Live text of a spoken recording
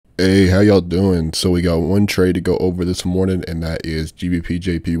Hey, how y'all doing? So we got one trade to go over this morning, and that is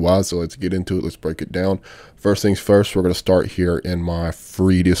GBP/JPY. So let's get into it. Let's break it down. First things first, we're going to start here in my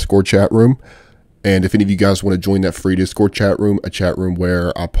free Discord chat room. And if any of you guys want to join that free Discord chat room, a chat room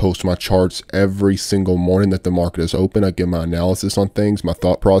where I post my charts every single morning that the market is open, I give my analysis on things, my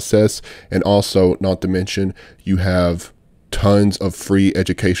thought process, and also, not to mention, you have tons of free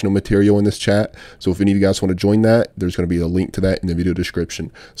educational material in this chat. So if any of you guys want to join that, there's going to be a link to that in the video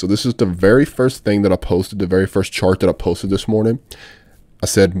description. So this is the very first thing that I posted, the very first chart that I posted this morning. I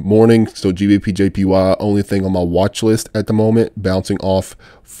said morning, so GBP/JPY, only thing on my watch list at the moment, bouncing off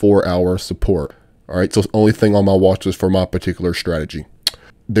 4-hour support. All right, so only thing on my watch list for my particular strategy.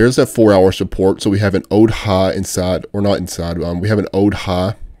 There's that 4-hour support. So we have an old high inside, or not inside, we have an old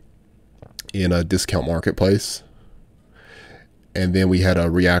high in a discount marketplace. And then we had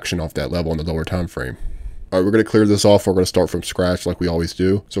a reaction off that level in the lower time frame. All right, we're going to clear this off. We're going to start from scratch like we always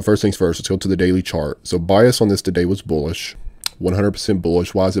do. So first things first, let's go to the daily chart. So bias on this today was bullish, 100%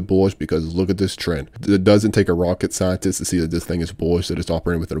 bullish. Why is it bullish? Because look at this trend. It doesn't take a rocket scientist to see that this thing is bullish, that it's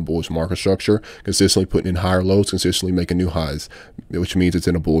operating within a bullish market structure, consistently putting in higher lows, consistently making new highs, which means it's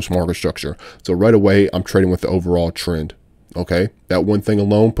in a bullish market structure. So right away, I'm trading with the overall trend. Okay, that one thing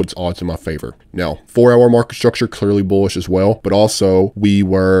alone puts odds in my favor. Now, 4-hour market structure, clearly bullish as well, but also we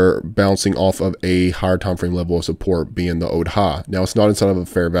were bouncing off of a higher time frame level of support, being the old high. Now, it's not inside of a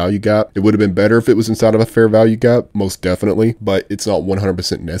fair value gap. It would have been better if it was inside of a fair value gap, most definitely, but it's not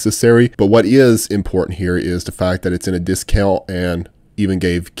 100% necessary. But what is important here is the fact that it's in a discount and even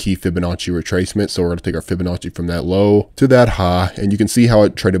gave key Fibonacci retracement. So we're going to take our Fibonacci from that low to that high, and you can see how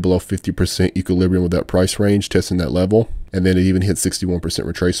it traded below 50% equilibrium with that price range, testing that level. And then it even hit 61%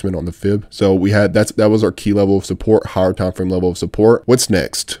 retracement on the fib. So we had that was our key level of support, higher time frame level of support. What's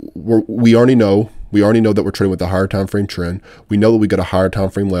next? We already know that we're trading with a higher time frame trend. We know that we got a higher time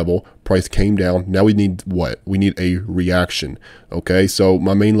frame level. Price came down. Now we need what? We need a reaction. Okay, so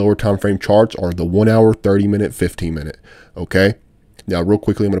my main lower time frame charts are the 1 hour, 30 minute, 15 minute. Okay. Now, real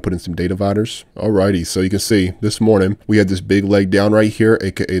quickly, I'm going to put in some data dividers. Alrighty, so you can see this morning we had this big leg down right here,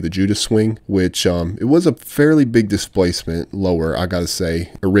 aka the Judas swing, which it was a fairly big displacement lower, I gotta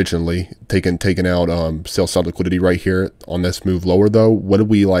say. Originally taking out sell side liquidity right here on this move lower though. What did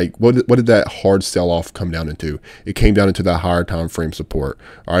we like? What did that hard sell off come down into? It came down into that higher time frame support.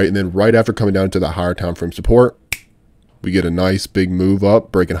 All right, and then right after coming down into that higher time frame support, we get a nice big move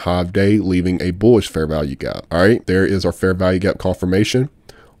up, breaking high of day, leaving a bullish fair value gap. All right, there is our fair value gap confirmation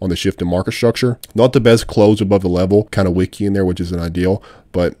on the shift in market structure. Not the best close above the level, kind of wicky in there, which isn't ideal,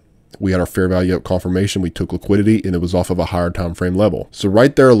 but we had our fair value gap confirmation. We took liquidity and it was off of a higher time frame level. So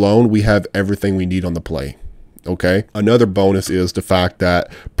right there alone, we have everything we need on the play. Okay, another bonus is the fact that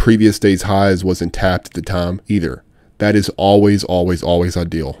previous day's highs wasn't tapped at the time either. That is always, always, always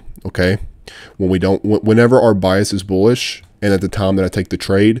ideal. Okay. Whenever our bias is bullish, and at the time that I take the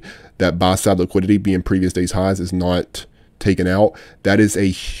trade, that buy side liquidity being previous day's highs is not taken out, that is a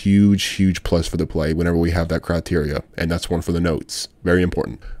huge, huge plus for the play whenever we have that criteria. And that's one for the notes. Very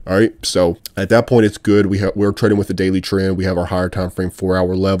important. All right, so at that point it's good. We're trading with the daily trend. We have our higher time frame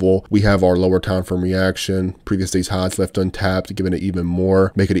 4-hour level. We have our lower time frame reaction, previous day's highs left untapped, giving it even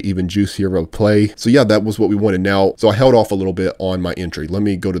more, making it even juicier of a play. So yeah, that was what we wanted. Now, so I held off a little bit on my entry. Let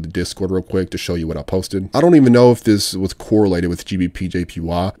me go to the Discord real quick to show you what I posted. I don't even know if this was correlated with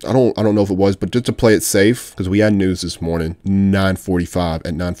GBP/JPY. I don't know if it was, but just to play it safe, because we had news this morning, 9:45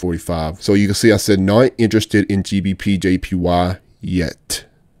 at 9:45. So you can see I said not interested in GBP/JPY yet,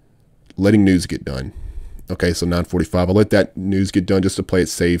 letting news get done. Okay, so 9:45, I'll let that news get done just to play it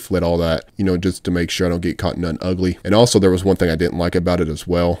safe, let all that, just to make sure I don't get caught in nothing ugly. And also there was one thing I didn't like about it as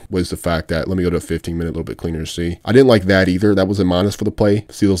well, was the fact that, let me go to a 15-minute, a little bit cleaner to see. I didn't like that either. That was a minus for the play.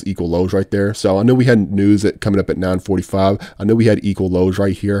 See those equal lows right there? So I know we had news coming up at 9:45. I know we had equal lows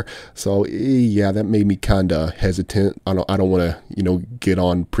right here. So yeah, that made me kind of hesitant. I don't want to, get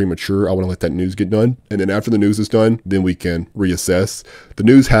on premature. I want to let that news get done. And then after the news is done, then we can reassess. The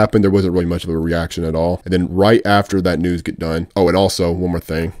news happened. There wasn't really much of a reaction at all. And then right after that news get done. Oh, and also one more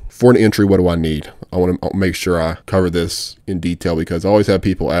thing. For an entry, what do I need? I want to make sure I cover this in detail because I always have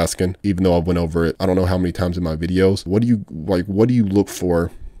people asking, even though I went over it, I don't know how many times in my videos. What do you look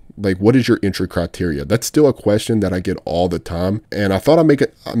for? Like, what is your entry criteria? That's still a question that I get all the time. And I thought I'd make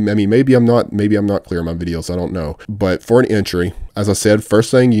it, I mean, maybe I'm not clear in my videos. I don't know. But for an entry, as I said,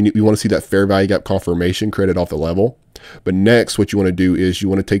 first thing you want to see that fair value gap confirmation created off the level. But next, what you want to do is you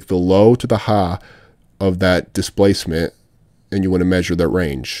want to take the low to the high of that displacement and you want to measure that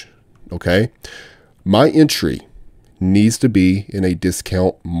range. Okay. My entry needs to be in a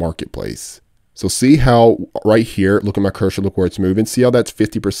discount marketplace. So see how right here, look at my cursor, look where it's moving. See how that's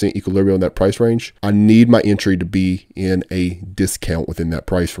 50% equilibrium in that price range? I need my entry to be in a discount within that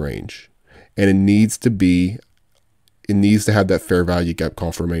price range. And it needs to have that fair value gap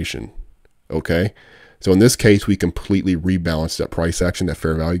confirmation. Okay. So in this case, we completely rebalance that price action, that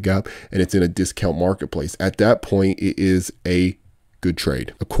fair value gap, and it's in a discount marketplace. At that point, it is a good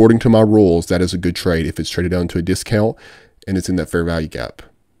trade. According to my rules, that is a good trade if it's traded down to a discount and it's in that fair value gap.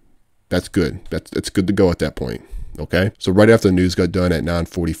 That's good. That's good to go at that point. Okay. So right after the news got done at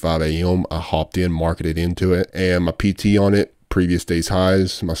 9:45 a.m., I hopped in, marketed into it, and my PT on it, previous day's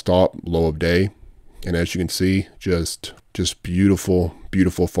highs, my stop, low of day. And as you can see, just beautiful,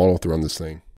 beautiful follow through on this thing.